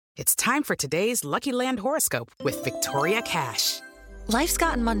It's time for today's Lucky Land horoscope with Victoria Cash. Life's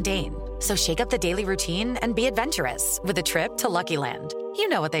gotten mundane, so shake up the daily routine and be adventurous with a trip to Lucky Land. You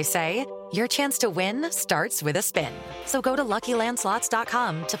know what they say, your chance to win starts with a spin. So go to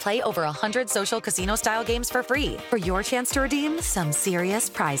LuckyLandSlots.com to play over 100 social casino-style games for free for your chance to redeem some serious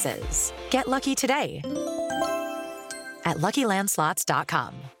prizes. Get lucky today at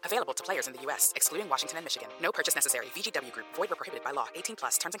LuckyLandSlots.com. Available to players in the U.S., excluding Washington and Michigan. No purchase necessary. VGW Group. Void where prohibited by law.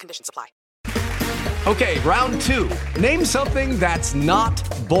 18+. Terms and conditions apply. Okay, round two. Name something that's not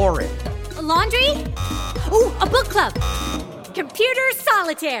boring. A laundry? Ooh, a book club. Computer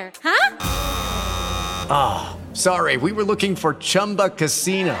solitaire, huh? Ah, sorry, we were looking for Chumba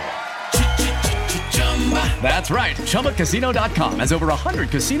Casino. That's right, ChumbaCasino.com has over 100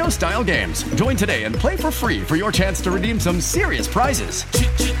 casino-style games. Join today and play for free for your chance to redeem some serious prizes.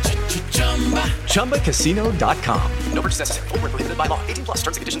 ChumbaCasino.com. No purchase necessary. Void where prohibited by law. 18+. Terms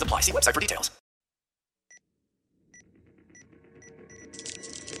and conditions apply. See website for details.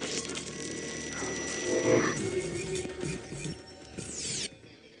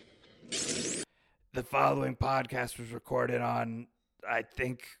 The following podcast was recorded on, I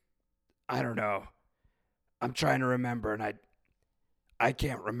don't know. I'm trying to remember, and I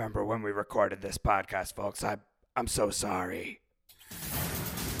can't remember when we recorded this podcast, folks. I'm so sorry.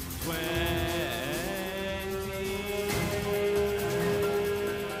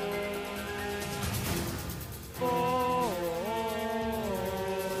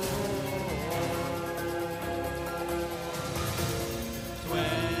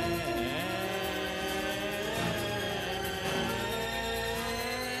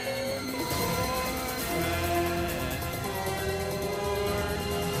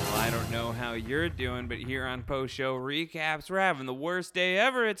 How you're doing, but here on Post Show Recaps, we're having the worst day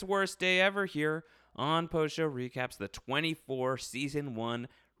ever. It's worst day ever here on Post Show Recaps, the 24 Season 1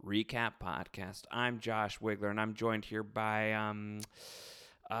 Recap Podcast. I'm Josh Wigler, and I'm joined here by,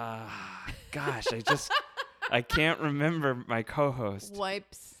 I can't remember my co-host.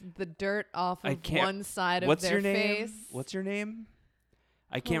 Wipes the dirt off of one side of their face. What's your name?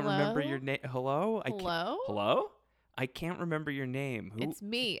 I can't remember your name. Hello? Hello? I can't remember your name. Who? It's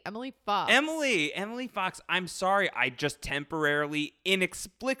me, Emily Fox. Emily Fox. I'm sorry. I just temporarily,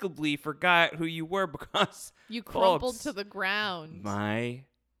 inexplicably forgot who you were because you crumpled to the ground. My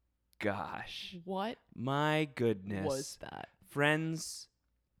gosh. What? My goodness. Was that? Friends,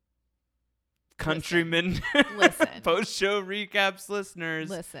 countrymen, listen. Post-show recaps listeners.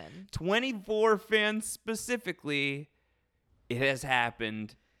 Listen. 24 fans specifically. It has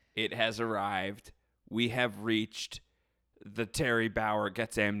happened. It has arrived. We have reached the Terry Bauer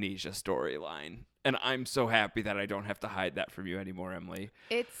gets amnesia storyline. And I'm so happy that I don't have to hide that from you anymore, Emily.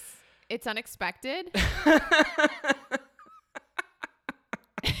 It's unexpected.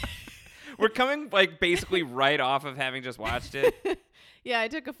 We're coming basically right off of having just watched it. Yeah, I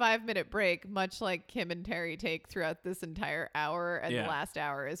took a 5-minute break, much like Kim and Terry take throughout this entire hour and the last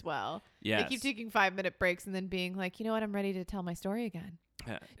hour as well. Yes. They keep taking 5-minute breaks and then being like, you know what, I'm ready to tell my story again.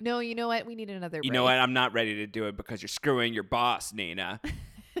 No, you know what? We need another break. You know what? I'm not ready to do it because you're screwing your boss, Nina,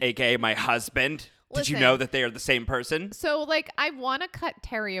 a.k.a. my husband. Did you know that they are the same person? So, I want to cut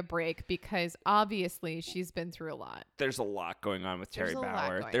Terry a break because obviously she's been through a lot. There's a lot going on with Terry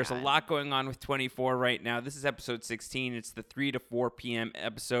Bauer. There's a lot going on with 24 right now. This is episode 16. It's the 3 to 4 p.m.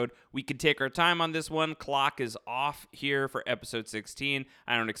 episode. We can take our time on this one. Clock is off here for episode 16.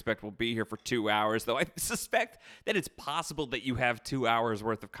 I don't expect we'll be here for 2 hours, though I suspect that it's possible that you have 2 hours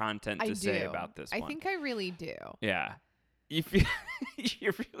worth of content to say about this one. I think I really do. Yeah.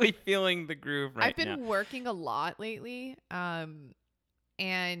 You're really feeling the groove right now. I've been working a lot lately. And,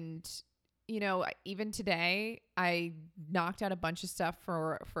 even today, I knocked out a bunch of stuff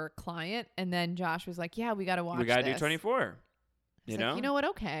for a client. And then Josh was like, yeah, we got to watch this. We got to do 24. You know what?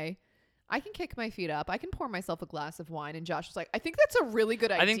 Okay. I can kick my feet up. I can pour myself a glass of wine. And Josh was like, I think that's a really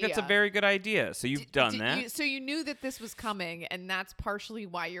good idea. I think that's a very good idea. So you've done that. So you knew that this was coming. And that's partially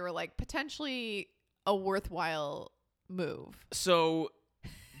why you were potentially a worthwhile move. So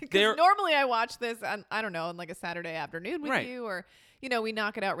normally I watch this on, I don't know, on a Saturday afternoon with you, or we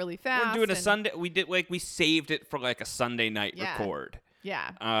knock it out really fast. We're doing a Sunday. We did we saved it for a Sunday night record.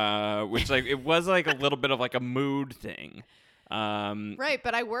 Yeah. Which it was a little bit of a mood thing. Right,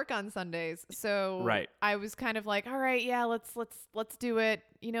 but I work on Sundays, so I was kind of all right, yeah, let's do it.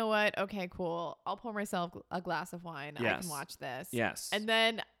 You know what? Okay, cool. I'll pour myself a glass of wine. Yes. I can watch this. Yes. And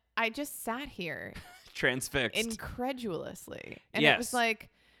then I just sat here transfixed incredulously. And it was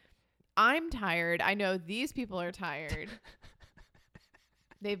I'm tired. I know these people are tired.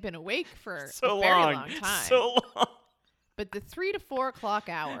 They've been awake for a very long time. So long. but the 3 to 4 o'clock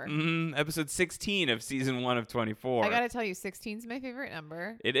hour. Episode 16 of season 1 of 24. I gotta tell you, 16 is my favorite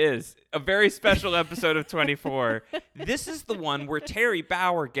number. It is a very special episode of 24. This is the one where Terry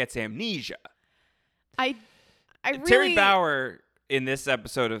Bauer gets amnesia. Terry Bauer in this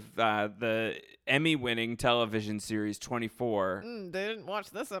episode of the Emmy-winning television series 24. They didn't watch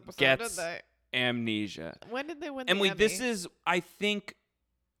this episode, gets did they? Amnesia. When did they win Emily, the Emmy? this is, I think,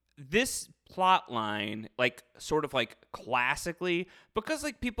 this plot line, like, sort of like classically, because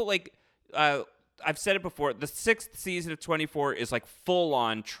like people like, I've said it before, the 6th season of 24 is like full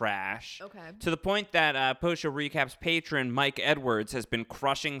on trash. Okay. To the point that Post Show Recaps patron Mike Edwards has been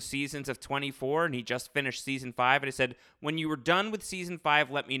crushing seasons of 24, and he just finished season 5. And he said, when you were done with season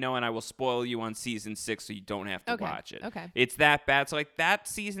 5, let me know, and I will spoil you on season 6 so you don't have to watch it. Okay. It's that bad. So like that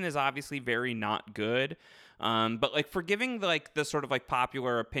season is obviously very not good. But like for giving the sort of like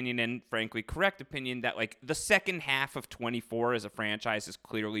popular opinion and frankly correct opinion that like the second half of 24 as a franchise is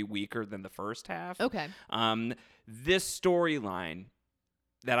clearly weaker than the first half. Okay. This storyline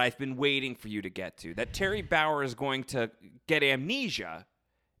that I've been waiting for you to get to, that Terry Bauer is going to get amnesia,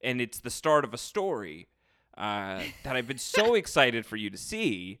 and it's the start of a story that I've been so excited for you to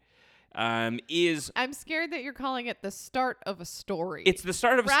see. Is I'm scared that you're calling it the start of a story. It's the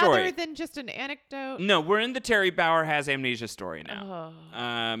start of a story. Rather than just an anecdote. No, we're in the Terry Bauer has amnesia story now.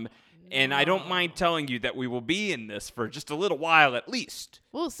 And I don't mind telling you that we will be in this for just a little while at least.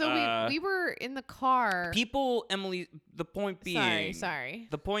 Well, so we were in the car. People, Emily, the point being... Sorry.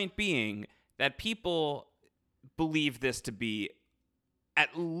 The point being that people believe this to be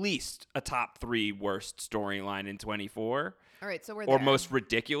at least a top 3 worst storyline in 24. All right, so we're there. Or most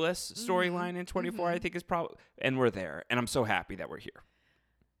ridiculous storyline in 24, I think is probably... And we're there. And I'm so happy that we're here.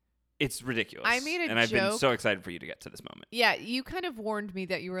 It's ridiculous. I made a and I've been joke. so excited for you to get to this moment. Yeah, you kind of warned me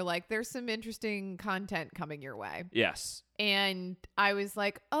that you were like, there's some interesting content coming your way. Yes. And I was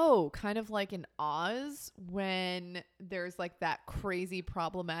like, oh, kind of like in Oz when there's like that crazy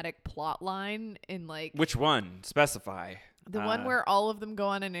problematic plot line in like... Which one? Specify. The one where all of them go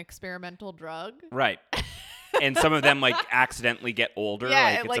on an experimental drug? Right. And some of them like accidentally get older. Yeah,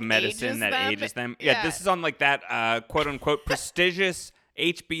 like it's a medicine that ages them. Yeah, this is on like that quote unquote prestigious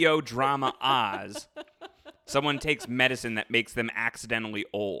HBO drama Oz. Someone takes medicine that makes them accidentally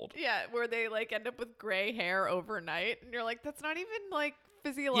old. Yeah, where they like end up with gray hair overnight, and you're like, that's not even like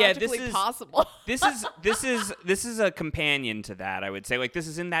physiologically possible. This is a companion to that, I would say. Like this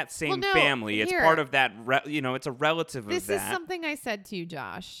is in that same family. It's here. part of that. It's a relative of that. This is something I said to you,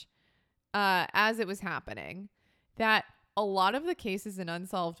 Josh, as it was happening, that a lot of the cases in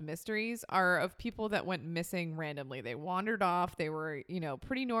Unsolved Mysteries are of people that went missing randomly. They wandered off. They were,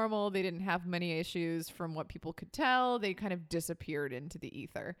 pretty normal. They didn't have many issues from what people could tell. They kind of disappeared into the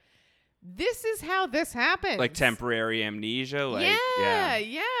ether. This is how this happens. Like temporary amnesia. Like, yeah.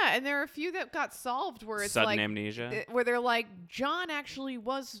 And there are a few that got solved where it's sudden like amnesia. Where they're like, John actually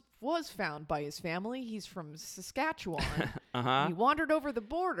was found by his family. He's from Saskatchewan. He wandered over the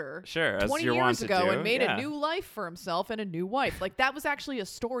border 20 years ago and made a new life for himself and a new wife. Like that was actually a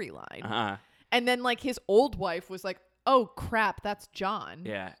storyline. And then like his old wife was like, oh crap, that's John.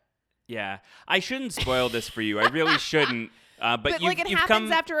 Yeah. I shouldn't spoil this for you. I really shouldn't. But like it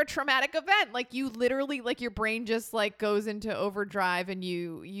happens after a traumatic event. Like you literally, like your brain just like goes into overdrive and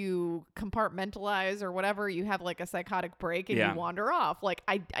you compartmentalize or whatever. You have like a psychotic break and you wander off. Like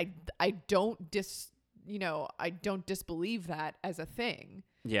I don't disbelieve that as a thing.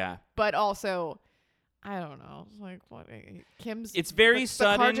 Yeah. But also, I don't know. Like what? Kim's. It's very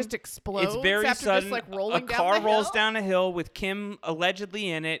sudden. The car just explodes. It's very after sudden. Just, like, rolling a down car the rolls hill. down a hill with Kim allegedly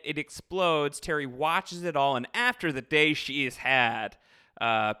in it. It explodes. Terry watches it all, and after the day she has had,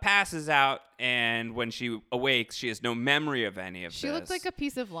 passes out. And when she awakes, she has no memory of any of this. She looked like a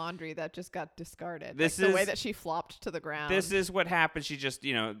piece of laundry that just got discarded. This like is the way that she flopped to the ground. This is what happens. She just,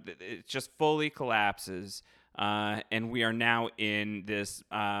 it just fully collapses. And we are now in this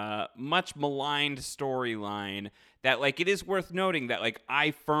much maligned storyline that, like, it is worth noting that, like,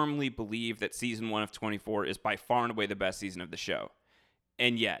 I firmly believe that season 1 of 24 is by far and away the best season of the show.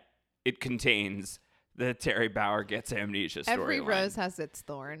 And yet, it contains the Terry Bauer gets amnesia storyline. Every rose has its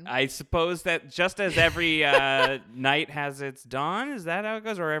thorn. I suppose that just as every night has its dawn, is that how it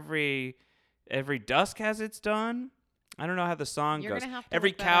goes? Or every dusk has its dawn? I don't know how the song goes.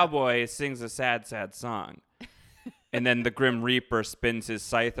 Every cowboy sings a sad, sad song. And then the Grim Reaper spins his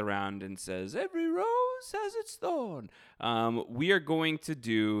scythe around and says, every rose rose has its thorn. We are going to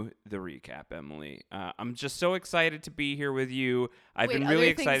do the recap, Emily. I'm just so excited to be here with you. I've been really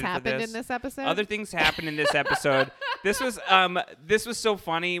excited for this. Other things happened in this episode? Other things happened in this episode. This was so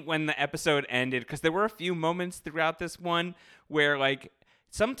funny when the episode ended because there were a few moments throughout this one where like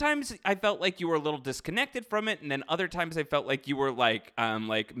sometimes I felt like you were a little disconnected from it, and then other times I felt like you were like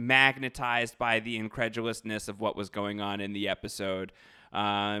magnetized by the incredulousness of what was going on in the episode.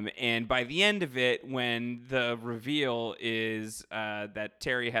 And by the end of it, when the reveal is that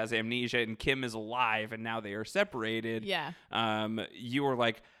Terry has amnesia and Kim is alive and now they are separated, you were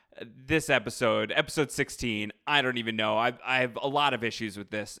like, this episode 16, I don't even know. I have a lot of issues with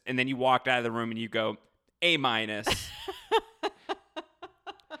this. And then you walked out of the room and you go, A-.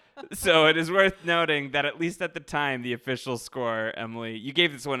 So it is worth noting that at least at the time, the official score, Emily, you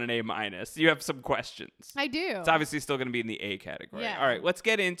gave this one an A-. You have some questions. I do. It's obviously still going to be in the A category. Yeah. All right, let's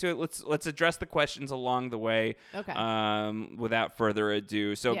get into it. Let's address the questions along the way. Okay. Without further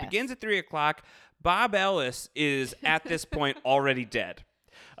ado. So Yes. it begins at 3 o'clock. Bob Ellis is at this point already dead.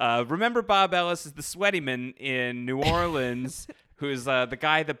 Remember, Bob Ellis is the sweatyman in New Orleans, who's the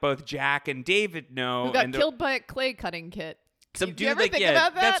guy that both Jack and David know. Who got killed by a clay cutting kit. Some Do dude, you ever like, think yeah,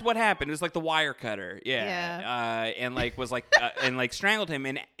 about that? that's what happened. It was like the wire cutter, Yeah. and like was like and like strangled him.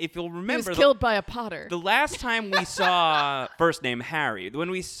 And if you'll He remember, was killed by a potter. the last time we saw first name Harry, when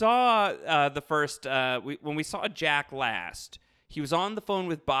we saw when we saw Jack last, he was on the phone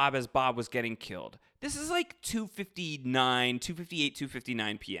with Bob as Bob was getting killed. This is like 2:58,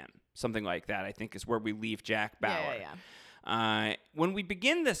 2:59 p.m. Something like that, I think, is where we leave Jack Bauer. Yeah. When we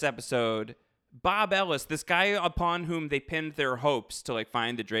begin this episode, Bob Ellis, this guy upon whom they pinned their hopes to like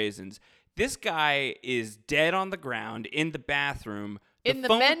find the Drazens, this guy is dead on the ground in the bathroom. In the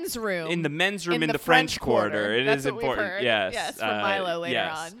men's room. In the men's room in the French Quarter. It That's is what we've important. heard. Yes. Yes, from Milo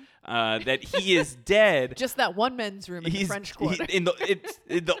later on. That he is dead. Just that one men's room in the French Quarter. It's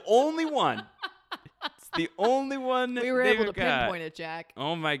the only one. It's the only one We were they've able to got. pinpoint it, Jack.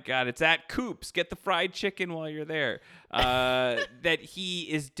 Oh my God! It's at Coop's. Get the fried chicken while you're there. That he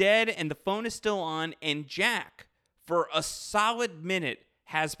is dead and the phone is still on. And Jack, for a solid minute,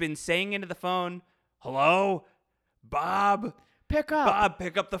 has been saying into the phone, "Hello, Bob. Pick up. Bob,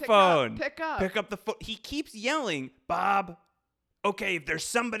 pick up the Pick phone. up, pick up." Pick up the phone." He keeps yelling, "Bob. Okay, if there's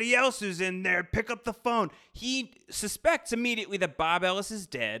somebody else who's in there, pick up the phone." He suspects immediately that Bob Ellis is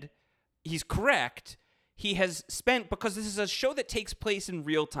dead. He's correct. He has spent, because this is a show that takes place in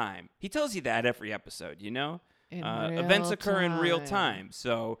real time. He tells you that every episode, you know? In Events real occur in real time. time.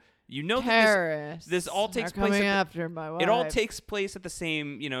 So you know that Terrorists this all takes are place coming at after my it all wife. takes place at the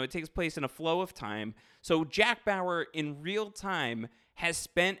same, it takes place in a flow of time. So Jack Bauer in real time has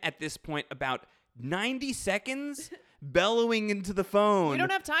spent at this point about 90 seconds bellowing into the phone. We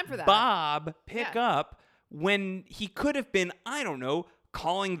don't have time for that. Bob, pick Yeah. up, when he could have been, I don't know,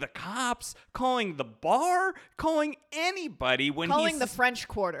 calling the cops, calling the bar, calling anybody when Calling he's the French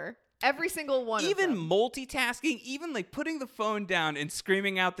Quarter. Every single one even of them. multitasking, even like putting the phone down and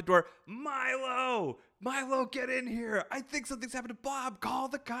screaming out the door, Milo, get in here. I think something's happened to Bob. Call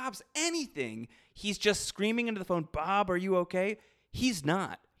the cops. Anything. He's just screaming into the phone, Bob, are you okay? He's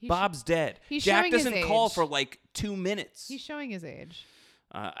not. Bob's dead. he's Jack showing his doesn't call age. for like 2 minutes. He's showing his age.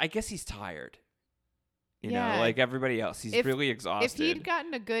 I guess he's tired. You know, Yeah. like everybody else. He's really exhausted. If he'd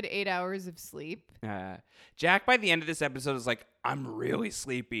gotten a good 8 hours of sleep, Jack, by the end of this episode, is like, I'm really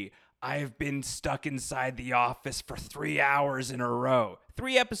sleepy. I've been stuck inside the office for 3 hours in a row.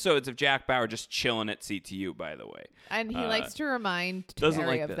 3 episodes of Jack Bauer just chilling at CTU, by the way. and he likes to remind doesn't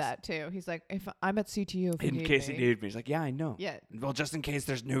Terry like of this. that too. He's like, "If I'm at CTU, if you In need case me." he needed me. He's like, yeah, I know. Yeah. Well, just in case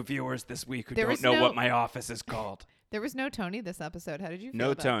there's new viewers this week who There don't was know no- what my office is called. There was no Tony this episode. How did you feel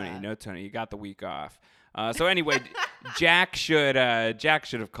No about Tony, that? no Tony. You got the week off. So anyway, Jack should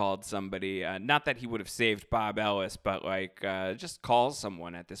have called somebody. Not that he would have saved Bob Ellis, but like just call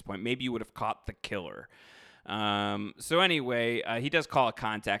someone at this point. Maybe you would have caught the killer. So anyway, he does call a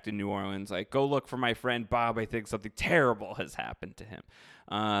contact in New Orleans, like, go look for my friend Bob. I think something terrible has happened to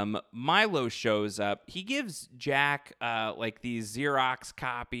him. Milo shows up. He gives Jack like these Xerox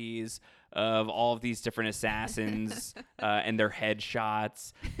copies of all of these different assassins and their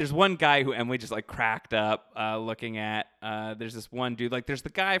headshots. There's one guy who Emily just like cracked up looking at. There's this one dude, like there's the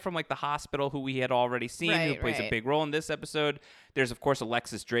guy from like the hospital who we had already seen, who Right, plays a right. big role in this episode. There's of course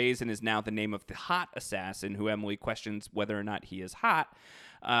Alexis Drazen is now the name of the hot assassin who Emily questions whether or not he is hot.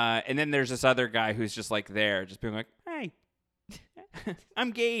 And then there's this other guy who's just like there, just being like, hey,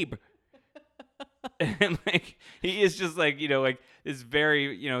 I'm Gabe. And like he is just like, like this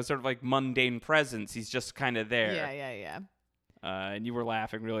very, sort of like mundane presence. He's just kind of there. Yeah. And you were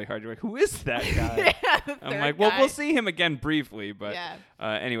laughing really hard. You're like, who is that guy? The I'm third like, well, guy. we'll see him again briefly. But Yeah.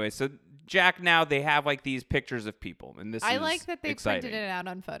 Anyway, so Jack, now they have like these pictures of people. And this I is like that they exciting. printed it out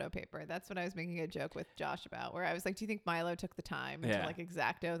on photo paper. That's what I was making a joke with Josh about, where I was like, do you think Milo took the time Yeah. to like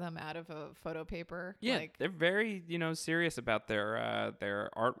X-Acto them out of a photo paper? Yeah, Like, they're very, serious about their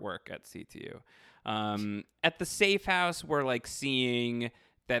artwork at CTU. At the safe house, we're like seeing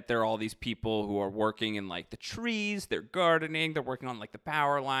that there are all these people who are working in like the trees, they're gardening, they're working on like the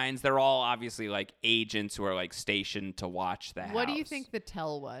power lines. They're all obviously like agents who are like stationed to watch the house. what do you think the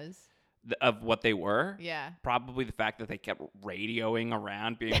tell was? Of what they were? Yeah. Probably the fact that they kept radioing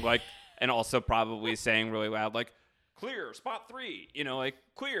around, being like, and also probably saying really loud, like, clear, spot 3, like,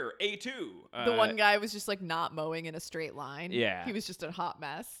 clear, A2. The one guy was just like not mowing in a straight line. Yeah. He was just a hot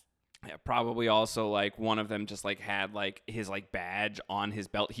mess. Yeah, probably also like one of them just like had like his like badge on his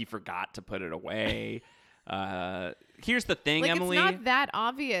belt. He forgot to put it away. Here's the thing, Like, Emily. it's not that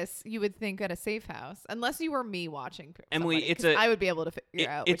obvious, you would think, at a safe house, unless you were me watching. Emily, somebody, it's 'cause a- I would be able to figure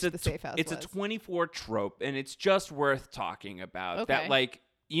out which the safe house It's was. a 24 trope, and it's just worth talking about. Okay. That, like,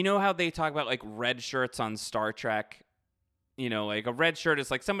 you know how they talk about like red shirts on Star Trek? Like a red shirt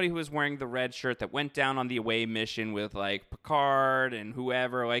is like somebody who was wearing the red shirt that went down on the away mission with like Picard and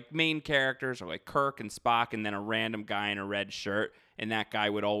whoever, like main characters, or like Kirk and Spock, and then a random guy in a red shirt, and that guy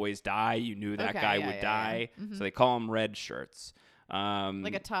would always die. You knew that Okay, guy yeah, would yeah, die, yeah. Mhm. so they call them red shirts.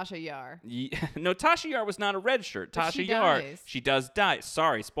 Like a Tasha Yar. No, Tasha Yar was not a red shirt. But Tasha she Yar, dies. she does die.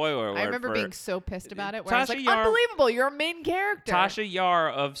 Sorry, spoiler alert. I remember for being so pissed about it, where I was Tasha like, Yar- unbelievable, you're a main character. Tasha Yar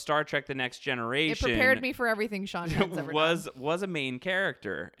of Star Trek: The Next Generation. It prepared me for everything Sean Penn's ever done. was a main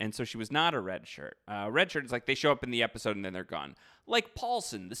character, and so she was not a red shirt. Red shirt is like they show up in the episode and then they're gone. Like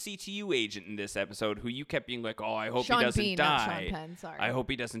Paulson, the CTU agent in this episode, who you kept being like, "Oh, I hope Sean he doesn't Bean, die." not Sean Penn, sorry. I hope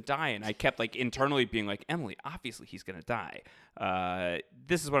he doesn't die, and I kept like internally being like, "Emily, obviously he's gonna die."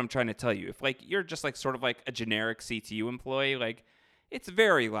 This is what I'm trying to tell you. If like you're just like sort of like a generic CTU employee, like it's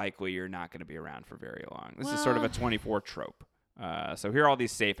very likely you're not going to be around for very long. This is sort of a 24 trope. So here are all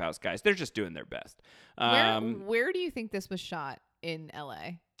these safe house guys. They're just doing their best. Where do you think this was shot in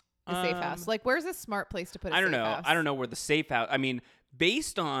LA? The safe house. Like, where's a smart place to put a I don't safe know. house? I don't know where the safe house. I mean,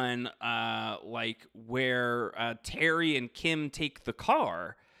 based on like where Terry and Kim take the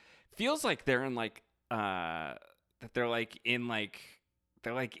car, feels like they're in like that they're like in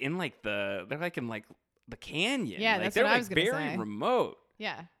the canyon. Yeah, like, that's they're what I like was gonna very say. remote.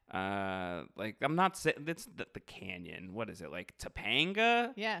 Yeah. Like I'm not saying it's the canyon. What is it, like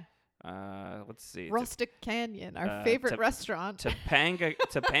Topanga? Yeah. Let's see. Rustic Canyon, our uh, favorite Top- restaurant.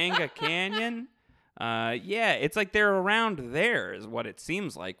 Topanga Canyon. Yeah, it's like they're around there is what it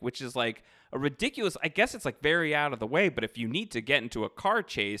seems like, which is like a ridiculous, I guess it's like very out of the way, but if you need to get into a car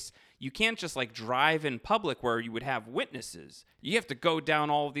chase, you can't just like drive in public where you would have witnesses. You have to go down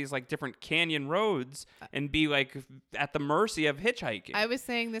all of these like different canyon roads and be like at the mercy of hitchhiking. I was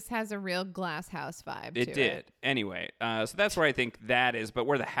saying this has a real Glass House vibe It to did. it. Anyway, so that's where I think that is. But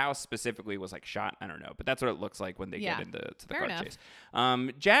where the house specifically was like shot, I don't know. But that's what it looks like when they Yeah. get into the Fair car enough.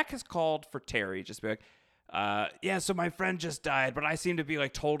 chase. Jack has called for Terry, just to be like, yeah, so my friend just died, but I seem to be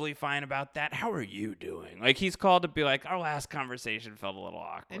like totally fine about that. How are you doing? Like he's called to be like, our last conversation felt a little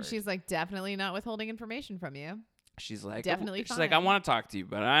awkward. And she's like, definitely not withholding information from you. She's like, definitely she's like, I fine. want to talk to you,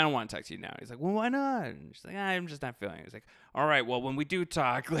 but I don't want to talk to you now. He's like, well, why not? And she's like, I'm just not feeling it. He's like, all right, well, when we do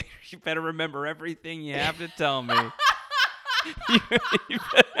talk later, you better remember everything you have to tell me.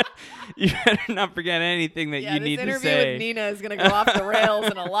 you better not forget anything that Yeah, you this need to interview say. with Nina is going to go off the rails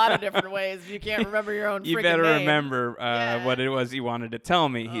in a lot of different ways. If you can't remember your own You freaking better name. remember Yeah. what it was you wanted to tell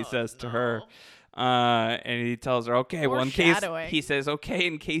me, he says to her. And he tells her, okay, well, in case, Foreshadowing. he says, okay,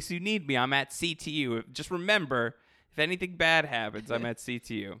 in case you need me, I'm at CTU. Just remember, if anything bad happens, I'm at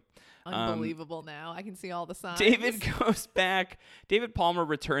CTU. Unbelievable now. I can see all the signs. David goes back. David Palmer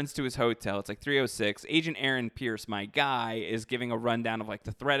returns to his hotel. It's like 3:06. Agent Aaron Pierce, my guy, is giving a rundown of like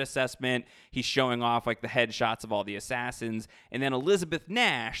the threat assessment. He's showing off like the headshots of all the assassins. And then Elizabeth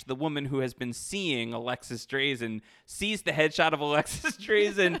Nash, the woman who has been seeing Alexis Drazen, sees the headshot of Alexis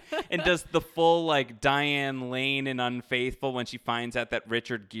Drazen and does the full like Diane Lane in Unfaithful when she finds out that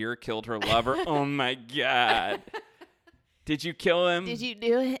Richard Gere killed her lover. Oh my God. Did you kill him? Did you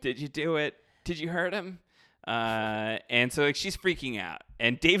do it? Did you do it? Did you hurt him? And so like she's freaking out,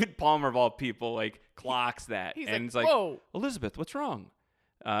 and David Palmer of all people like clocks that, He's and like, it's like, "Whoa." Elizabeth, what's wrong?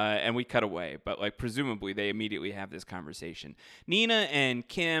 And we cut away, but like presumably they immediately have this conversation. Nina and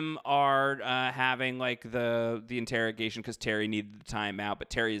Kim are having like the interrogation because Terry needed the time out, but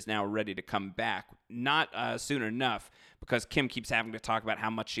Terry is now ready to come back. Not soon enough, because Kim keeps having to talk about how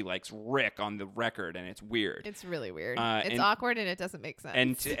much she likes Rick on the record, and it's weird. It's really weird. It's awkward and it doesn't make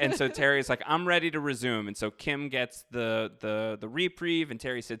sense. And so Terry's like, I'm ready to resume. And so Kim gets the reprieve, and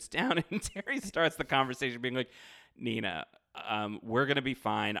Terry sits down, and Terry starts the conversation being like, Nina, we're going to be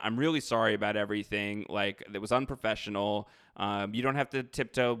fine. I'm really sorry about everything. Like, it was unprofessional. You don't have to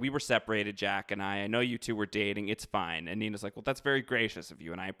tiptoe. We were separated, Jack and I know you two were dating. It's fine. And Nina's like, well, that's very gracious of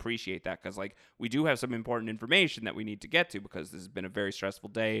you, and I appreciate that, because, like, we do have some important information that we need to get to, because this has been a very stressful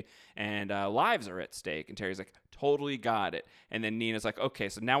day, and lives are at stake. And Terry's like, totally got it. And then Nina's like, okay,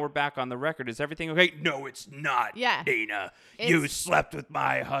 so now we're back on the record. Is everything okay? No, it's not, Nina. You slept with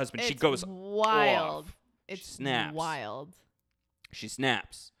my husband. She goes wild. Off. It's snaps. wild. She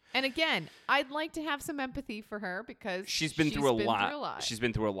snaps. And again, I'd like to have some empathy for her, because she's been through a lot. She's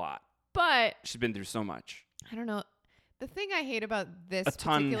been through a lot. But she's been through so much. I don't know. The thing I hate about this a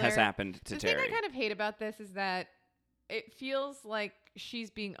ton has happened to Terry. The thing I kind of hate about this is that it feels like she's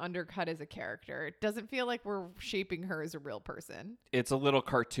being undercut as a character. It doesn't feel like we're shaping her as a real person. It's a little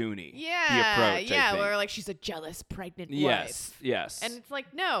cartoony. Yeah, the approach, yeah, where like she's a jealous pregnant wife. Yes. And it's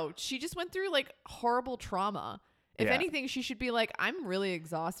like, no, she just went through like horrible trauma. If anything, she should be like, I'm really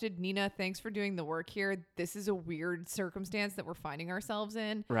exhausted. Nina, thanks for doing the work here. This is a weird circumstance that we're finding ourselves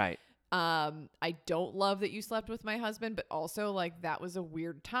in. Right. I don't love that you slept with my husband, but also like that was a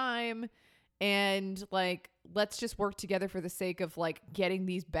weird time. And like, let's just work together for the sake of like getting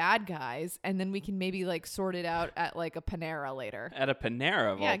these bad guys, and then we can maybe like sort it out at like a Panera later. At a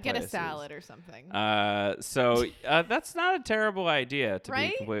Panera, of all get places. a salad or something. So that's not a terrible idea, to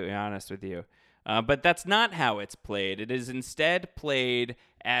right? be completely honest with you. But that's not how it's played. It is instead played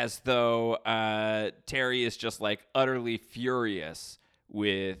as though Terry is just like utterly furious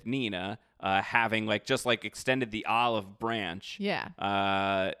with Nina, having like just like extended the olive branch.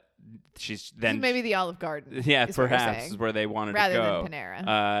 Yeah. She's then maybe the Olive Garden. Yeah, perhaps is where they wanted rather to go. Than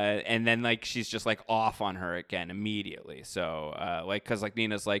Panera. And then like she's just like off on her again immediately. So like, because like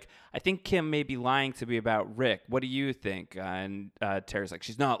Nina's like, I think Kim may be lying to me about Rick. What do you think? And Terry's like,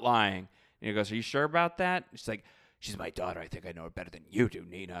 she's not lying. And he goes, are you sure about that? She's like, she's my daughter. I think I know her better than you do,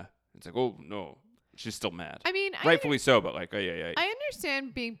 Nina. It's like, oh no, she's still mad. I mean, rightfully so, but like, oh yeah. I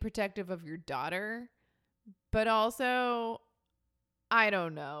understand being protective of your daughter, but also, I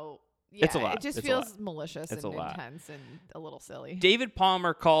don't know. Yeah, it's a lot. It just feels malicious and intense and a little silly. David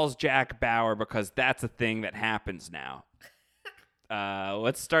Palmer calls Jack Bauer because that's a thing that happens now.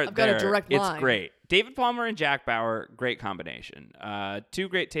 Let's start I've there. got a direct line. It's great. David Palmer and Jack Bauer, great combination. Two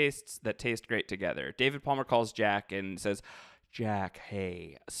great tastes that taste great together. David Palmer calls Jack and says, Jack,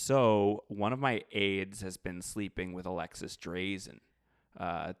 hey, so one of my aides has been sleeping with Alexis Drazen.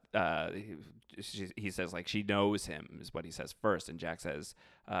 He says, like, she knows him, is what he says first. And Jack says,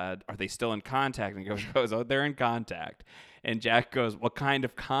 are they still in contact? And he goes, oh, they're in contact. And Jack goes, what kind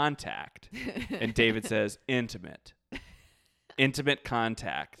of contact? And David says, intimate. Intimate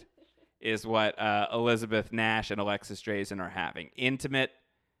contact is what Elizabeth Nash and Alexis Drazen are having. Intimate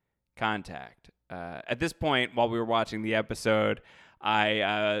contact. At this point, while we were watching the episode,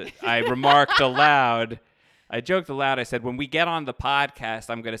 I remarked aloud. I joked aloud. I said, when we get on the podcast,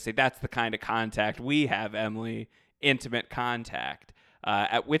 I'm going to say, that's the kind of contact we have, Emily. Intimate contact.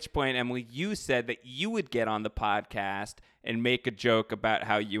 At which point, Emily, you said that you would get on the podcast and make a joke about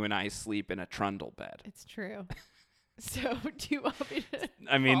how you and I sleep in a trundle bed. It's true. So do you want me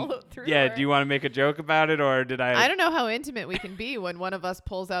to follow through? Yeah, do you want to make a joke about it, or did I? I don't know how intimate we can be when one of us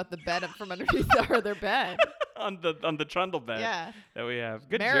pulls out the bed from underneath the other bed. on the trundle bed that we have.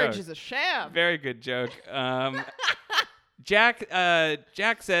 Good Marriage joke. is a sham. Very good joke. Jack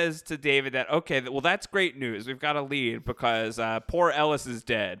says to David that, okay, well, that's great news. We've got a lead because poor Ellis is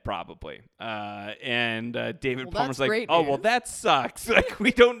dead, probably. And David Palmer's like, oh, well, that sucks. Like,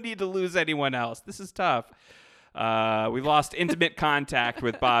 we don't need to lose anyone else. This is tough. We lost intimate contact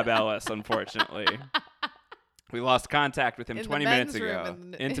with Bob Ellis, unfortunately. We lost contact with him in 20 minutes ago.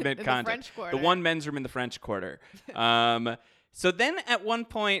 Intimate contact. The one men's room in the French Quarter. So then at one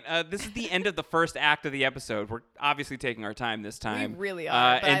point, this is the end of the first act of the episode. We're obviously taking our time this time. We really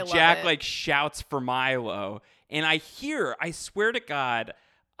are. But and I love Jack it. like shouts for Milo. And I swear to God,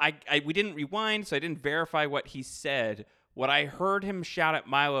 we didn't rewind, so I didn't verify what he said. What I heard him shout at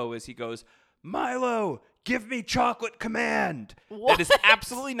Milo is he goes, Milo, give me chocolate command. What? That is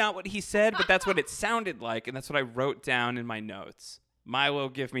absolutely not what he said, but that's what it sounded like, and that's what I wrote down in my notes. Milo,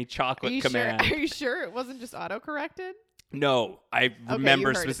 give me chocolate command. Are you sure it wasn't just auto-corrected? No, I you remember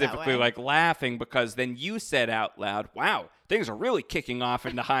heard it that specifically way. like laughing because then you said out loud, wow, things are really kicking off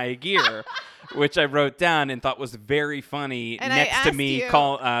into high gear, which I wrote down and thought was very funny And I next to asked me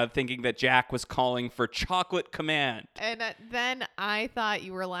you- thinking that Jack was calling for chocolate command. And then I thought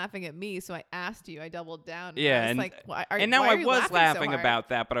you were laughing at me, so I asked you. I doubled down. Yeah, I was and, like, why are, and now why I are you was so laughing hard? about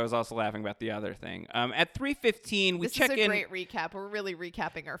that, but I was also laughing about the other thing. At 3:15, we This check is a in. great recap. We're really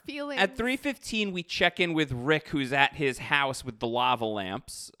recapping our feelings. At 3:15, we check in with Rick, who's at his house with the lava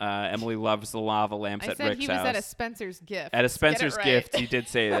lamps. Emily loves the lava lamps I at said Rick's he was house. at a Spencer's gift. At a Let's get it Spencer's right. gift, he did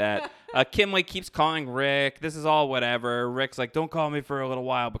say that. Kim like keeps calling Rick. This is all whatever. Rick's like, don't call me for a little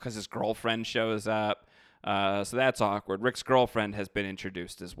while because his girlfriend shows up. So that's awkward. Rick's girlfriend has been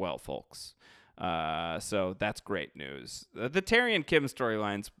introduced as well, folks. So that's great news. The Terry and Kim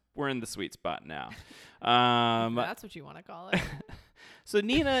storylines, we're in the sweet spot now. That's what you want to call it. So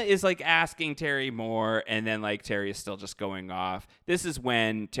Nina is like asking Terry more, and then like Terry is still just going off. This is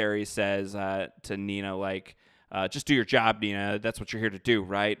when Terry says to Nina, like, just do your job, Nina. That's what you're here to do,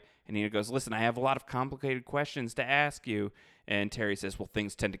 right? And Nina goes, listen, I have a lot of complicated questions to ask you. And Terry says, well,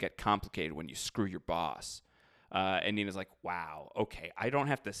 things tend to get complicated when you screw your boss. And Nina's like, wow, okay, I don't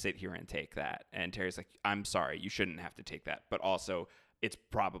have to sit here and take that. And Terry's like, I'm sorry, you shouldn't have to take that. But also, it's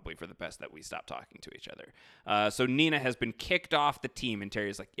probably for the best that we stop talking to each other. So Nina has been kicked off the team, and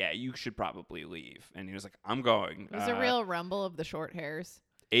Terry's like, yeah, you should probably leave. And Nina's like, I'm going. It was a real rumble of the short hairs.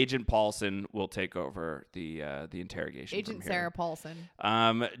 Agent Paulson will take over the interrogation. Agent from here. Sarah Paulson.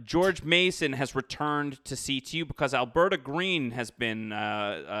 George Mason has returned to CTU because Alberta Green has been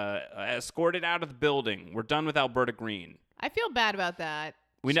escorted out of the building. We're done with Alberta Green. I feel bad about that.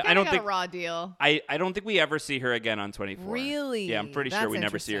 We She know- I kinda don't got think- a raw deal. I don't think we ever see her again on 24. Really? Yeah, I'm pretty sure That's we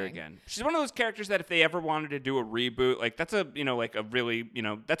never see her interesting. again. She's one of those characters that if they ever wanted to do a reboot, like that's a like a really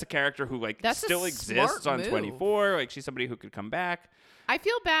that's a character who like That's a still exists smart on move. 24. Like she's somebody who could come back. I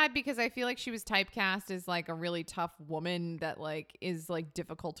feel bad because I feel like she was typecast as like a really tough woman that like is like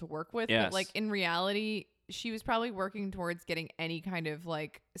difficult to work with. Yes. But like in reality, she was probably working towards getting any kind of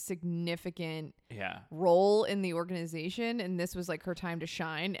like significant Yeah. role in the organization, and this was like her time to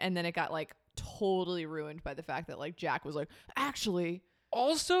shine. And then it got like totally ruined by the fact that like Jack was like, actually,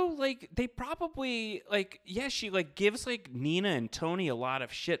 Also, like they probably like she like gives like Nina and Tony a lot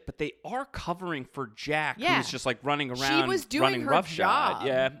of shit, but they are covering for Jack, Yeah. who's just like running She around, was doing running her roughshod. job.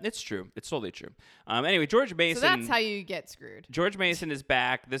 Yeah, it's true. It's totally true. Anyway, George Mason. so that's how you get screwed. George Mason is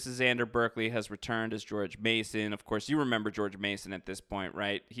back. This is Xander Berkeley has returned as George Mason. Of course, you remember George Mason at this point,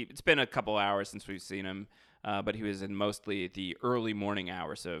 right? It's been a couple hours since we've seen him, but he was in mostly the early morning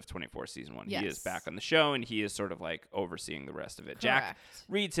hours of 24 Season 1. He is Yes. back on the show, and he is sort of like overseeing the rest of it. Jack Correct.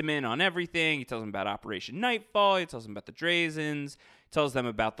 reads him in on everything. He tells him about Operation Nightfall. He tells him about the Drazens. He tells them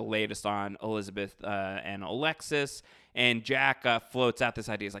about the latest on Elizabeth and Alexis. And Jack floats out this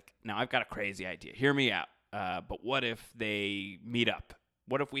idea. He's like, now I've got a crazy idea. Hear me out. But what if they meet up?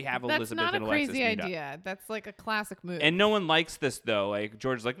 What if we have That's Elizabeth not a and Alexis crazy meet up? idea. That's like a classic move. And no one likes this, though. Like,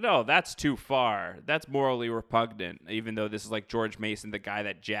 George's like, no, that's too far. That's morally repugnant, even though this is like George Mason, the guy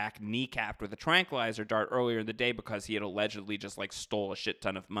that Jack kneecapped with a tranquilizer dart earlier in the day because he had allegedly just like stole a shit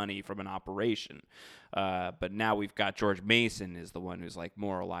ton of money from an operation. But now we've got George Mason is the one who's like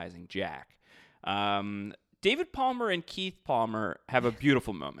moralizing Jack. David Palmer and Keith Palmer have a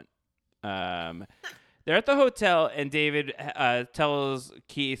beautiful moment. They're at the hotel, and David tells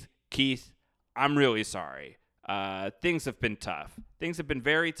Keith, I'm really sorry. Things have been tough. Things have been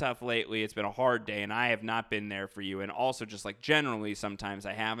very tough lately. It's been a hard day, and I have not been there for you. And also, just like generally, sometimes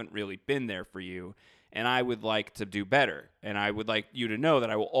I haven't really been there for you, and I would like to do better. And I would like you to know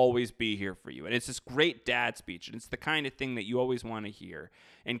that I will always be here for you. And it's this great dad speech, and it's the kind of thing that you always want to hear.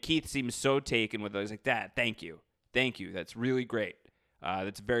 And Keith seems so taken with it. He's like, Dad, thank you. Thank you. That's really great.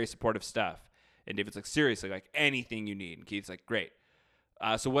 That's very supportive stuff. And David's like, seriously, like anything you need. And Keith's like, great.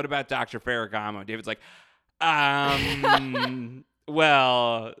 So what about Dr. Ferragamo? David's like,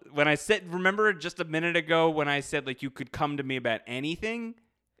 well, when I said, remember just a minute ago when I said like you could come to me about anything?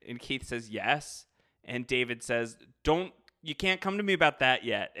 And Keith says, yes. And David says, you can't come to me about that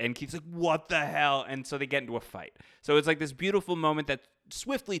yet. And Keith's like, what the hell? And so they get into a fight. So it's like this beautiful moment that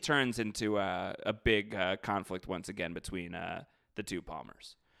swiftly turns into a big conflict once again between the two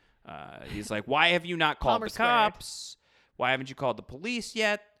Palmers. He's like, why have you not called Palmer the squared. cops? Why haven't you called the police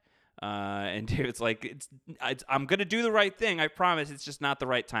yet? And David's like, I'm going to do the right thing. I promise. It's just not the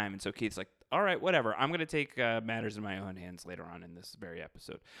right time. And so Keith's like, all right, whatever. I'm going to take matters in my own hands later on in this very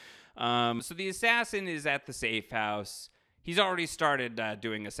episode. So the assassin is at the safe house. He's already started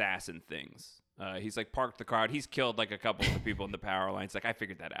doing assassin things. He's like parked the car. He's killed like a couple of the people in the power lines. Like, I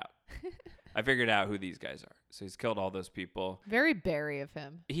figured that out. I figured out who these guys are. So he's killed all those people. Very Barry of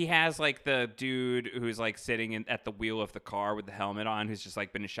him. He has like the dude who's like sitting at the wheel of the car with the helmet on, who's just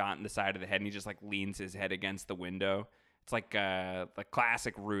like been shot in the side of the head, and he just like leans his head against the window. It's like the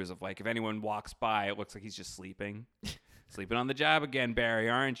classic ruse of like, if anyone walks by, it looks like he's just sleeping. Sleeping on the job again, Barry,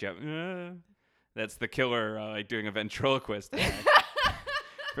 aren't you? That's the killer like doing a ventriloquist act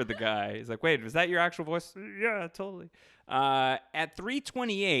for the guy. He's like, wait, was that your actual voice? Yeah, totally. At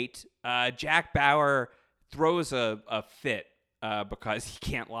 3:28, Jack Bauer throws a fit because he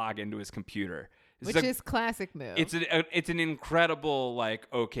can't log into his computer. Which is classic move. It's an incredible like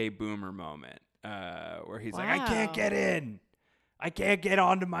OK Boomer moment where he's like, I can't get in. I can't get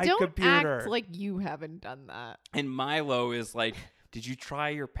onto my computer. Don't act like you haven't done that. And Milo is like, did you try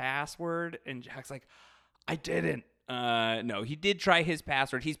your password? And Jack's like, I didn't. No, he did try his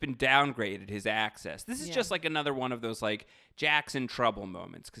password. He's been downgraded his access. This is just like another one of those like Jack's in trouble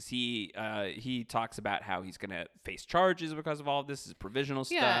moments, because he talks about how he's going to face charges because of all of this. Is provisional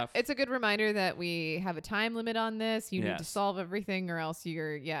stuff. Yeah, it's a good reminder that we have a time limit on this. You need to solve everything, or else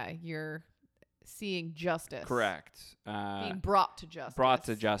you're seeing justice. Correct. Being brought to justice. Brought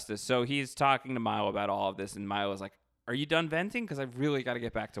to justice. So he's talking to Milo about all of this, and Milo's like, are you done venting? Because I've really got to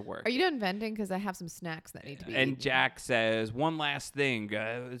get back to work. Are you done venting? Because I have some snacks that need to be eaten. Jack says, one last thing.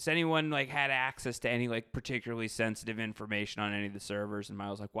 Has anyone like had access to any like particularly sensitive information on any of the servers? And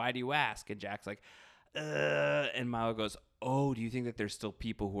Milo's like, why do you ask? And Jack's like, and Milo goes, oh, do you think that there's still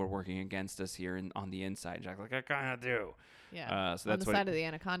people who are working against us here on the inside? And Jack's like, I kind of do. Yeah, so that's on the side of the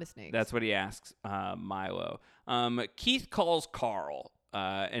anaconda snakes. That's what he asks Milo. Keith calls Carl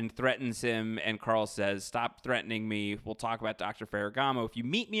and threatens him, and Carl says, stop threatening me. We'll talk about Dr. Ferragamo if you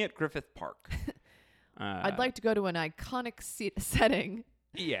meet me at Griffith Park. I'd like to go to an iconic setting.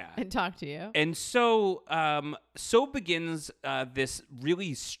 Yeah. And talk to you. And so begins this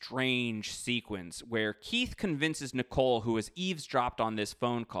really strange sequence where Keith convinces Nicole, who has eavesdropped on this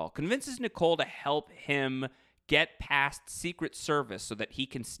phone call, convinces Nicole to help him get past Secret Service so that he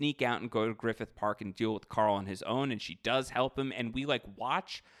can sneak out and go to Griffith Park and deal with Carl on his own. And she does help him. And we like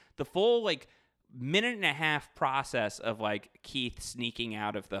watch the full like minute and a half process of like Keith sneaking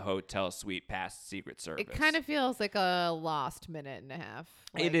out of the hotel suite past Secret Service. It kind of feels like a lost minute and a half.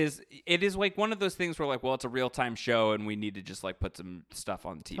 Like, it is like one of those things where like, well, it's a real-time show and we need to just like put some stuff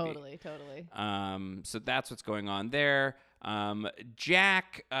on TV. Totally. So that's what's going on there.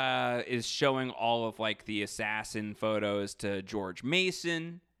 Jack is showing all of like the assassin photos to George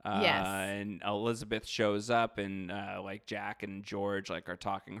Mason. Yes. And Elizabeth shows up, and like Jack and George like are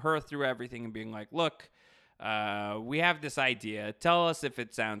talking her through everything and being like, look, we have this idea. Tell us if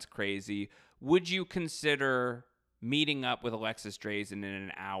it sounds crazy. Would you consider meeting up with Alexis Drazen in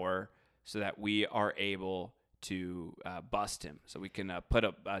an hour so that we are able to bust him, so we can put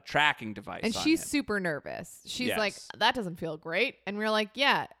a tracking device and on she's him? super nervous. She's Yes. like, that doesn't feel great. And we're like,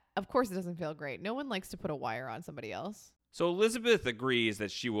 yeah, of course it doesn't feel great. No one likes to put a wire on somebody else. So Elizabeth agrees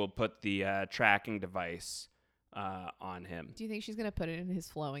that she will put the tracking device on him. Do you think she's going to put it in his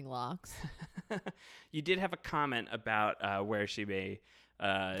flowing locks? You did have a comment about where she may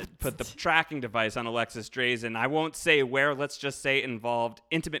put the tracking device on Alexis Drazen. I won't say where. Let's just say it involved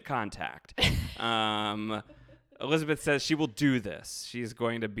intimate contact. Elizabeth says she will do this. She's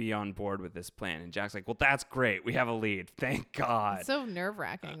going to be on board with this plan. And Jack's like, well, that's great. We have a lead. Thank God. It's so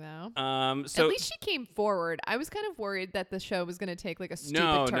nerve-wracking, though. So at least she came forward. I was kind of worried that the show was going to take like a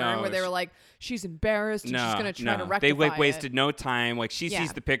stupid turn where they were like, she's embarrassed and she's going to try to rectify They like it. wasted no time. Like she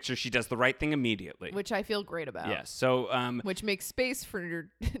sees the picture. She does the right thing immediately. Which I feel great about. Yes. So which makes space for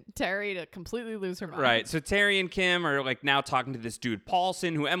Terry to completely lose her mind. Right. So Terry and Kim are like now talking to this dude,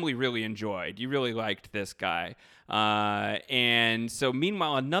 Paulson, who Emily really enjoyed. You really liked this guy. And so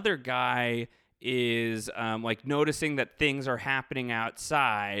meanwhile, another guy is like noticing that things are happening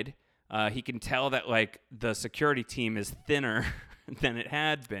outside. He can tell that like the security team is thinner than it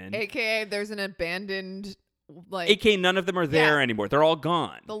had been. AKA there's an abandoned like AKA none of them are there anymore. They're all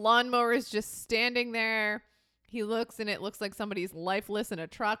gone. The lawnmower is just standing there. He looks and it looks like somebody's lifeless in a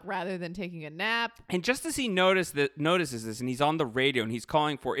truck rather than taking a nap. And just as he notices this, and he's on the radio and he's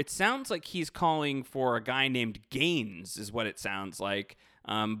calling for, it sounds like he's calling for a guy named Gaines, is what it sounds like.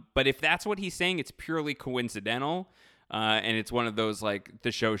 But if that's what he's saying, it's purely coincidental. And it's one of those, like,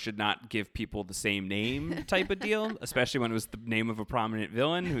 the show should not give people the same name type of deal, especially when it was the name of a prominent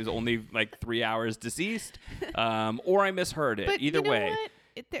villain who's only, like, 3 hours deceased. Or I misheard it. But Either you know way. what?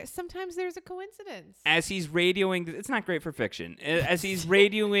 Sometimes there's a coincidence. As he's radioing, it's not great for fiction. As he's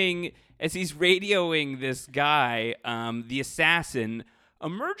radioing this guy, the assassin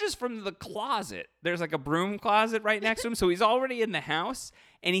emerges from the closet. There's like a broom closet right next to him, so he's already in the house,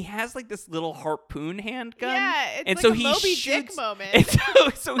 and he has like this little harpoon handgun. Yeah, it's and like so a he Moby shoots, Dick moment.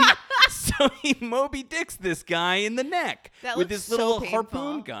 And so he Moby Dicks this guy in the neck That with looks this little so harpoon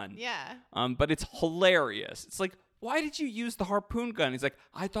painful. gun. Yeah. But it's hilarious. It's like, why did you use the harpoon gun? He's like,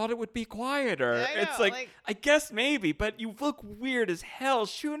 I thought it would be quieter. I know, It's like, like- I guess maybe, but you look weird as hell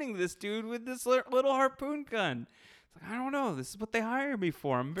shooting this dude with this little harpoon gun. It's like, I don't know. This is what they hire me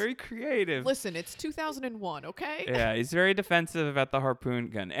for. I'm very creative. Listen, it's 2001, okay? Yeah, he's very defensive about the harpoon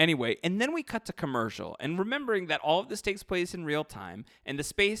gun. Anyway, and then we cut to commercial. And remembering that all of this takes place in real time, and the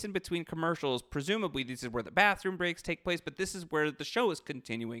space in between commercials, presumably this is where the bathroom breaks take place, but this is where the show is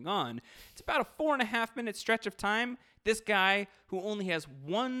continuing on. It's about a 4.5 minute stretch of time. This guy, who only has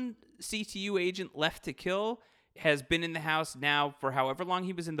one CTU agent left to kill, has been in the house now for however long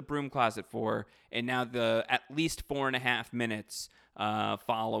he was in the broom closet for, and now the at least 4.5 minutes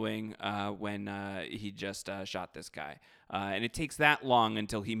following when he just shot this guy. And it takes that long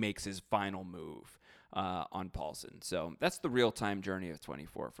until he makes his final move on Paulson. So that's the real-time journey of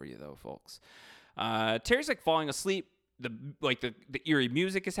 24 for you, though, folks. Terry's like falling asleep. The eerie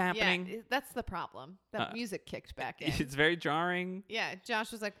music is happening. Yeah, that's the problem. That music kicked back in. It's very jarring. Yeah,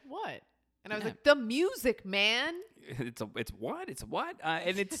 Josh was like, what? And I was Yeah. like, the music, man. It's what?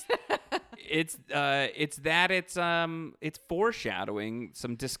 And it's foreshadowing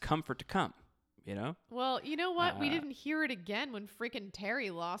some discomfort to come, you know? Well, you know what? We didn't hear it again when freaking Terry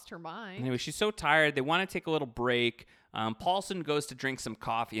lost her mind. Anyway, she's so tired. They want to take a little break. Paulson goes to drink some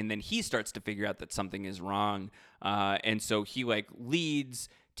coffee, and then he starts to figure out that something is wrong. And so he like leads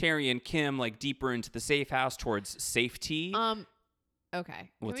Terry and Kim like deeper into the safe house towards safety.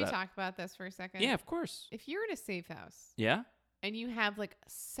 Okay. What's Can we that? talk about this for a second? Yeah, of course. If you're in a safe house Yeah. and you have like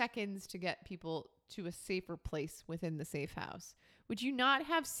seconds to get people to a safer place within the safe house, would you not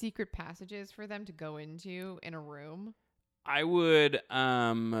have secret passages for them to go into in a room? I would. You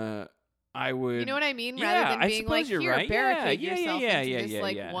know what I mean? Yeah, Rather than I being suppose like, you're here, right. barricade Yeah, yourself yeah, into yeah, this yeah,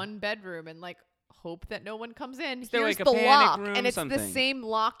 like yeah. one bedroom and like hope that no one comes in. there, Here's like, a the panic lock. room, And it's something? the same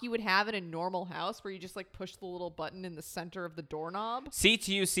lock you would have in a normal house where you just like push the little button in the center of the doorknob.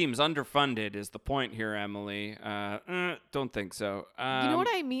 CTU seems underfunded is the point here, Emily. Don't think so. You know what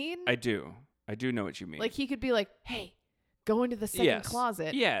I mean? I do. I do know what you mean. Like he could be like, hey, go into the second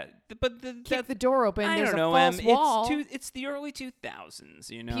closet. Yeah, but Kick the door open. I There's don't a know, false Em. wall. It's the early 2000s,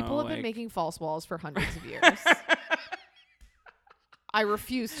 you know. People have been like- making false walls for hundreds of years. I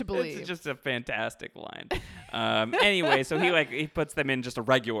refuse to believe. It's just a fantastic line. Anyway, so he puts them in just a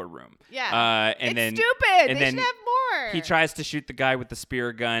regular room. Yeah. And it's then stupid. and They then should have more. He tries to shoot the guy with the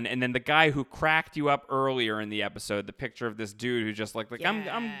spear gun, and then the guy who cracked you up earlier in the episode, the picture of this dude who just like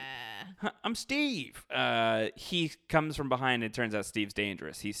I'm Steve. He comes from behind, and it turns out Steve's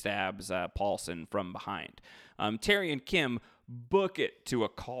dangerous. He stabs Paulson from behind. Terry and Kim book it to a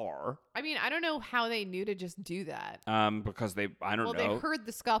car. I mean, I don't know how they knew to just do that. Because they know. They heard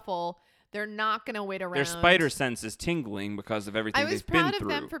the scuffle. They're not going to wait around. Their spider sense is tingling because of everything I was they've been proud of through.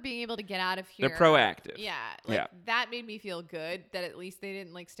 them for being able to get out of here. They're proactive. Yeah. Yeah. That made me feel good that at least they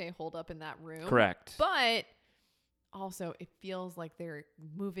didn't like stay holed up in that room. Correct. But also it feels like they're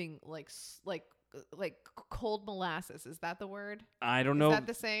moving like cold molasses. Is that the word? I don't know. Is that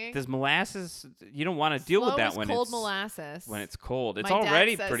the saying? Does molasses? You don't want to deal with Slow that as when cold it's molasses. When it's cold, it's My dad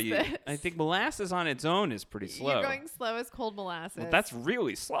already says pretty. this. I think molasses on its own is pretty slow. You're going slow as cold molasses. Well, that's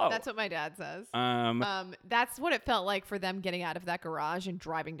really slow. That's what my dad says. Um, That's what it felt like for them getting out of that garage and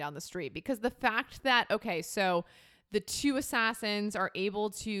driving down the street. Because the fact that, okay, so the two assassins are able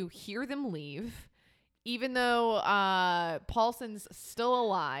to hear them leave, even though Paulson's still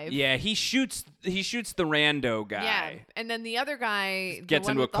alive. yeah, he shoots the rando guy. Yeah, and then the other guy Gets the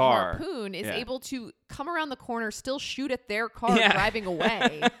one into a with the car. harpoon is Yeah. able to come around the corner, still shoot at their car Yeah. driving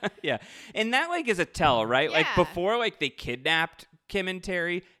away. Yeah, and that like is a tell, right? Like Yeah. before, like they kidnapped Kim and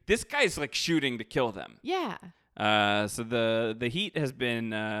Terry. This guy's like shooting to kill them. Yeah. So the heat has been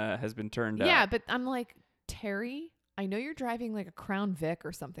turned up. Yeah, but I'm like, Terry, I know you're driving like a Crown Vic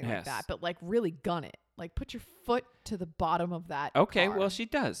or something like Yes. that, but like really gun it. Like put your foot to the bottom of that Okay, car. well she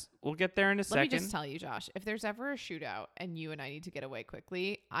does. We'll get there in a Let second. me just tell you, Josh, if there's ever a shootout and you and I need to get away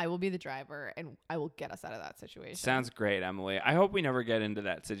quickly, I will be the driver and I will get us out of that situation. Sounds great, Emily. I hope we never get into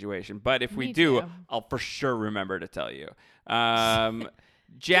that situation, but if we Me do, too. I'll for sure remember to tell you. This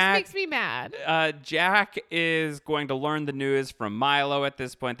Jack makes me mad. Jack is going to learn the news from Milo at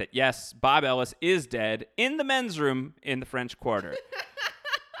this point that yes, Bob Ellis is dead in the men's room in the French Quarter.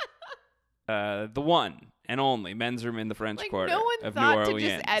 The one, and only men's room in the French Like, Quarter no one of New thought to Orleans.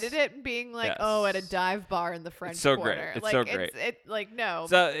 just edit it being like, Yes. oh, at a dive bar in the French so great. Quarter. It's like, so great. No.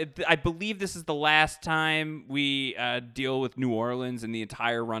 So I believe this is the last time we deal with New Orleans in the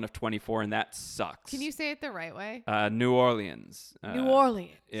entire run of 24, and that sucks. Can you say it the right way? New Orleans. New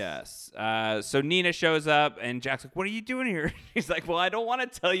Orleans. Yes. So Nina shows up, and Jack's like, "What are you doing here?" He's like, "Well, I don't want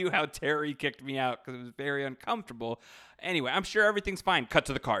to tell you how Terry kicked me out because it was very uncomfortable. Anyway, I'm sure everything's fine." Cut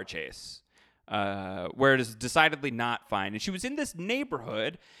to the car chase, where it is decidedly not fine. And she was in this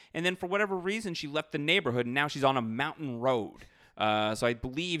neighborhood, and then for whatever reason, she left the neighborhood, and now she's on a mountain road. So I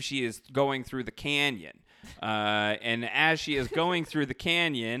believe she is going through the canyon. And as she is going through the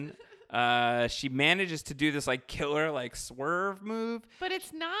canyon, she manages to do this like killer like swerve move. But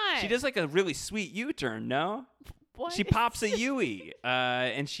it's not. She does like a really sweet U-turn, no? What? She pops a Yui,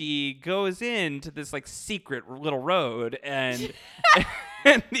 and she goes into this like secret little road, and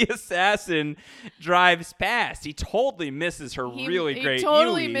and the assassin drives past. He totally misses her really great He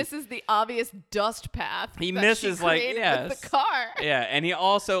totally Yui. misses the obvious dust path. He that misses she like created with the car. Yeah, and he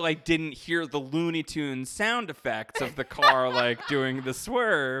also like didn't hear the Looney Tunes sound effects of the car like doing the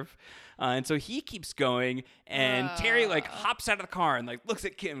swerve. And so he keeps going, and Terry like hops out of the car and like looks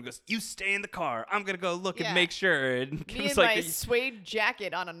at Kim and goes, "You stay in the car. I'm gonna go look and make sure." And Me Kim's in like, my suede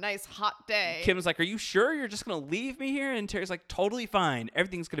jacket on a nice hot day. Kim's like, "Are you sure you're just gonna leave me here?" And Terry's like, "Totally fine.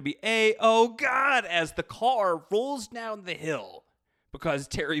 Everything's gonna be oh god!" As the car rolls down the hill because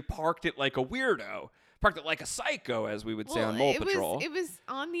Terry parked it like a weirdo. Parked it like a psycho, as we would say on Mole Patrol. It was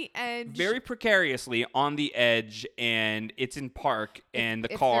on the edge. Very precariously on the edge, and it's in park, and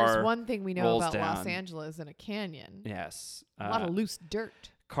the if car there's one thing we know rolls about down. Los Angeles in a canyon. Yes. A lot of loose dirt.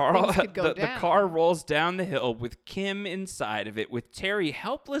 Carl, Things could go the down. car rolls down the hill with Kim inside of it, with Terry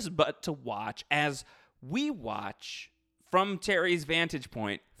helpless but to watch as we watch from Terry's vantage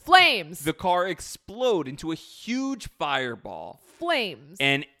point Flames. the car explode into a huge fireball. Flames.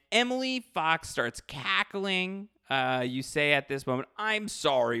 And Emily Fox starts cackling. You say at this moment, "I'm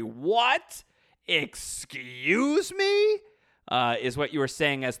sorry, what? Excuse me?" Is what you were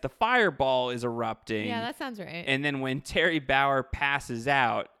saying as the fireball is erupting. Yeah, that sounds right. And then when Terry Bauer passes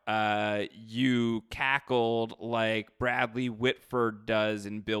out, you cackled like Bradley Whitford does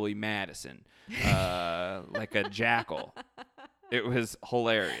in Billy Madison, like a jackal. It was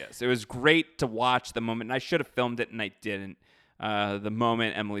hilarious. It was great to watch the moment. And I should have filmed it, and I didn't. The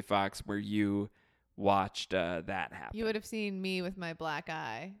moment, Emily Fox, where you watched that happen. You would have seen me with my black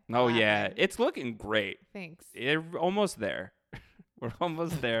eye. Oh, yeah. laughing. It's looking great. Thanks. We're almost there. We're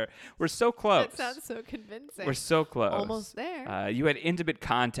almost there. We're so close. That sounds so convincing. We're so close. Almost there. You had intimate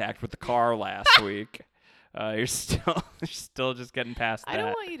contact with the car last week. You're still just getting past that. I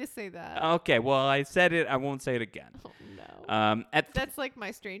don't want you to say that. Okay, well, I said it. I won't say it again. Oh, no. That's like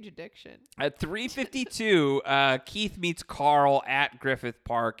my strange addiction. At 3:52, Keith meets Carl at Griffith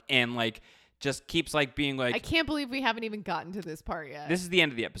Park and like just keeps like being like, I can't believe we haven't even gotten to this part yet. this is the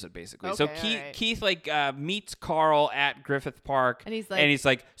end of the episode basically. Okay, So all right. Keith like meets Carl at Griffith Park And he's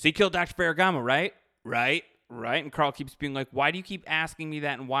like, "So you killed Dr. Ferragamo, right? Right? And Carl keeps being like, "Why do you keep asking me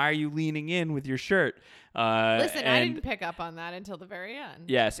that? And why are you leaning in with your shirt?" listen, I and didn't pick up on that until the very end.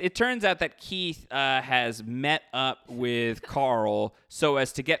 Yes, it turns out that Keith has met up with Carl so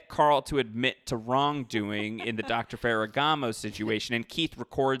as to get Carl to admit to wrongdoing in the Dr. Ferragamo situation, and Keith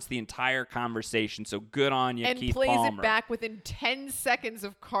records the entire conversation. So good on you, And Keith plays Palmer. it back within 10 seconds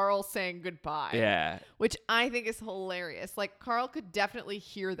of Carl saying goodbye. Yeah. Which I think is hilarious. Like, Carl could definitely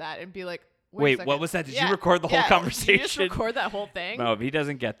hear that and be like, Wait, a second. what was that? Did you record the whole Did you conversation? just record that whole thing? No, he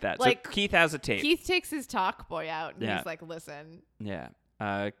doesn't get that. Like, so Keith has a tape. Keith takes his talk boy out and Yeah. he's like, listen. Yeah.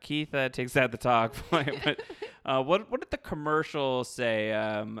 Keith takes out the talk point. But what did the commercial say?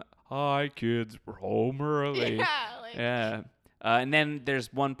 Hi, kids. We're home early. Yeah. And then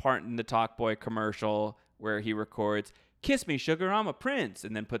there's one part in the Talk Boy commercial where he records, "Kiss me, sugar, I'm a prince,"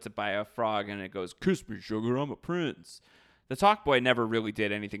 and then puts it by a frog, and it goes, "Kiss me, sugar, I'm a prince." The Talk Boy never really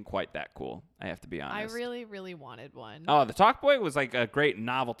did anything quite that cool, I have to be honest. I really, really wanted one. Oh, the Talk Boy was like a great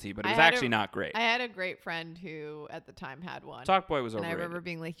novelty, but it was actually not great. I had a great friend who at the time had one. Talk Boy was And I overrated. remember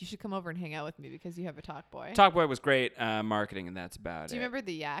being like, you should come over and hang out with me because you have a Talk Boy. Talk Boy was great marketing, and that's about it. Do you remember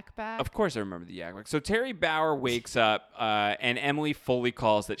the Yak Bag? Of course I remember the Yak Bag. So Terry Bauer wakes up, and Emily fully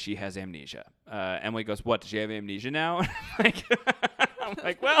calls that she has amnesia. Emily goes, "What, does she have amnesia now?" I'm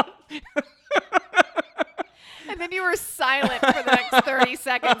like, well... And then you were silent for the next 30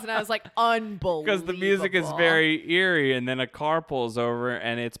 seconds, and I was like, unbelievable. Because the music is very eerie, and then a car pulls over,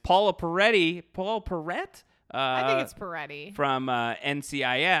 and it's Paula Peretti. Paul Perrette? I think it's Peretti. From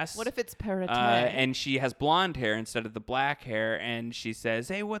NCIS. What if it's Peretti? And she has blonde hair instead of the black hair, and she says,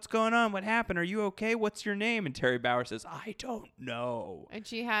 "Hey, what's going on? What happened? Are you okay? What's your name?" And Terry Bauer says, "I don't know." And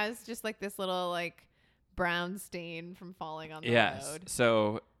she has just like this little like brown stain from falling on the road.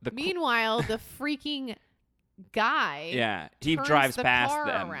 So meanwhile, the freaking guy he turns drives the past car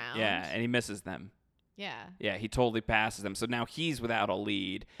them. around. Yeah, and he misses them. Yeah, he totally passes them. So now he's without a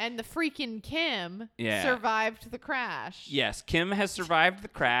lead. And the freaking Kim Yeah. survived the crash. Yes, Kim has survived the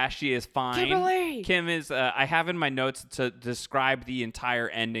crash. She is fine. Kimberly! Kim is, I have in my notes to describe the entire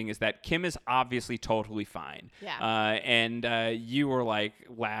ending is that Kim is obviously totally fine. Yeah. And you were like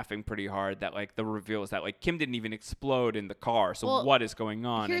laughing pretty hard that like the reveal is that like Kim didn't even explode in the car. So Well, what is going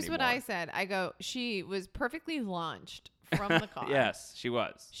on Here's anymore? what I said. I go, she was perfectly launched from the car. Yes, she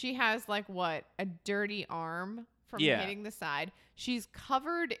was. She has like what? A dirty arm from hitting the side. She's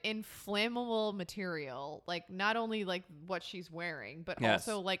covered in flammable material, like not only like what she's wearing, but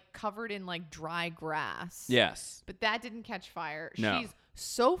also like covered in like dry grass. Yes. But that didn't catch fire. No. She's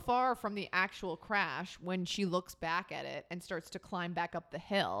so far from the actual crash when she looks back at it and starts to climb back up the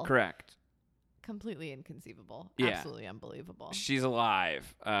hill. Correct. Completely inconceivable. Yeah. Absolutely unbelievable. She's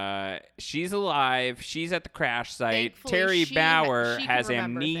alive. She's alive. She's at the crash site. Thankfully, Terry she Bauer can has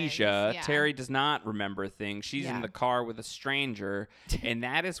remember amnesia. things. Yeah. Terry does not remember things. She's in Yeah. the car with a stranger. And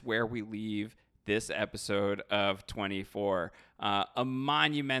that is where we leave this episode of 24. A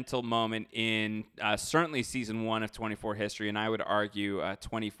monumental moment in certainly season 1 of 24 history, and I would argue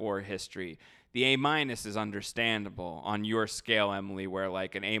 24 history. The A- is understandable on your scale, Emily, where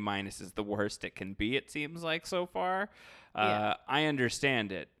like an A- is the worst it can be, it seems like so far. I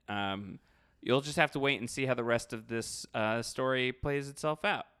understand it. You'll just have to wait and see how the rest of this story plays itself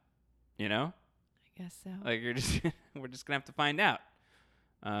out. You know? I guess so. Like we're just gonna have to find out.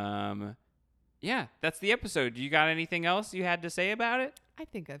 Yeah, that's the episode. You got anything else you had to say about it? I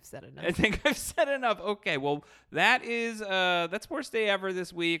think I've said enough. I think I've said enough. Okay, well, that's Worst Day Ever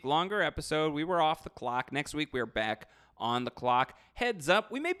this week. Longer episode. We were off the clock. Next week, we're back on the clock. Heads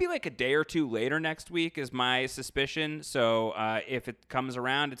up, we may be like a day or two later next week is my suspicion. So if it comes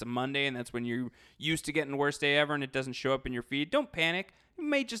around, it's a Monday, and that's when you're used to getting Worst Day Ever, and it doesn't show up in your feed. Don't panic. You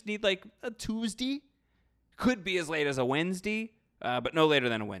may just need like a Tuesday. Could be as late as a Wednesday, but no later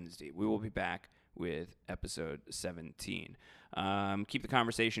than a Wednesday. We will be back with episode 17. Keep the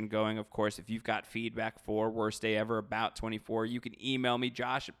conversation going, of course. If you've got feedback for Worst Day Ever about 24, you can email me,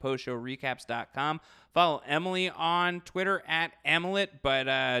 josh@postshowrecaps.com. Follow Emily on Twitter @Emilet,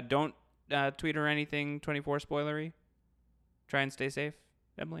 but don't tweet her anything 24 spoilery. Try and stay safe,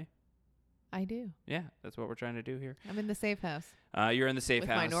 Emily. I do. Yeah, that's what we're trying to do here. I'm in the safe house. You're in the safe with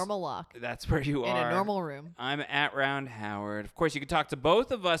house. my normal lock. That's where you are. In a normal room. I'm at Round Howard. Of course, you can talk to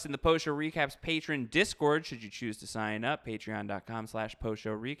both of us in the Post Show Recaps patron Discord, should you choose to sign up. Patreon.com/Post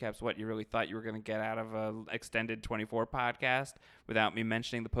Show Recaps. What, you really thought you were going to get out of an extended 24 podcast without me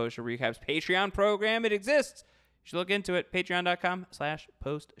mentioning the Post Show Recaps Patreon program? It exists. You should look into it.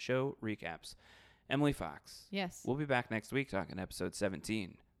 Patreon.com/Post Show Recaps. Emily Fox. Yes. We'll be back next week talking episode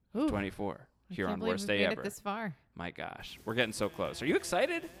 17 Ooh. of 24 here on Worst Day Day Ever. Ever. It this far. My gosh, we're getting so close. Are you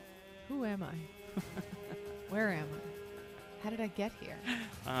excited? Who am I? Where am I? How did I get here?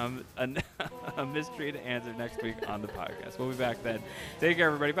 A mystery to answer next week on the podcast. We'll be back then. Take care,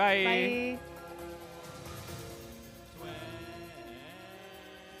 everybody. Bye. Bye.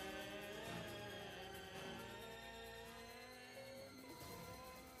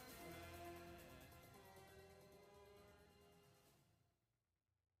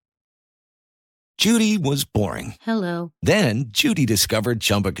 Judy was boring. Hello. Then Judy discovered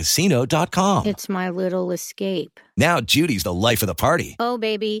ChumbaCasino.com. It's my little escape. Now Judy's the life of the party. Oh,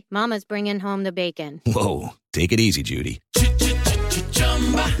 baby, mama's bringing home the bacon. Whoa, take it easy, Judy.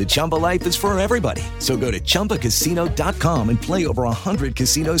 The Chumba life is for everybody. So go to ChumbaCasino.com and play over 100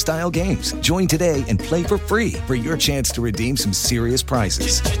 casino-style games. Join today and play for free for your chance to redeem some serious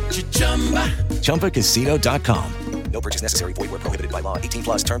prizes. ChumbaCasino.com. No purchase necessary. Void where prohibited by law.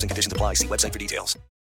 18+ terms and conditions apply. See website for details.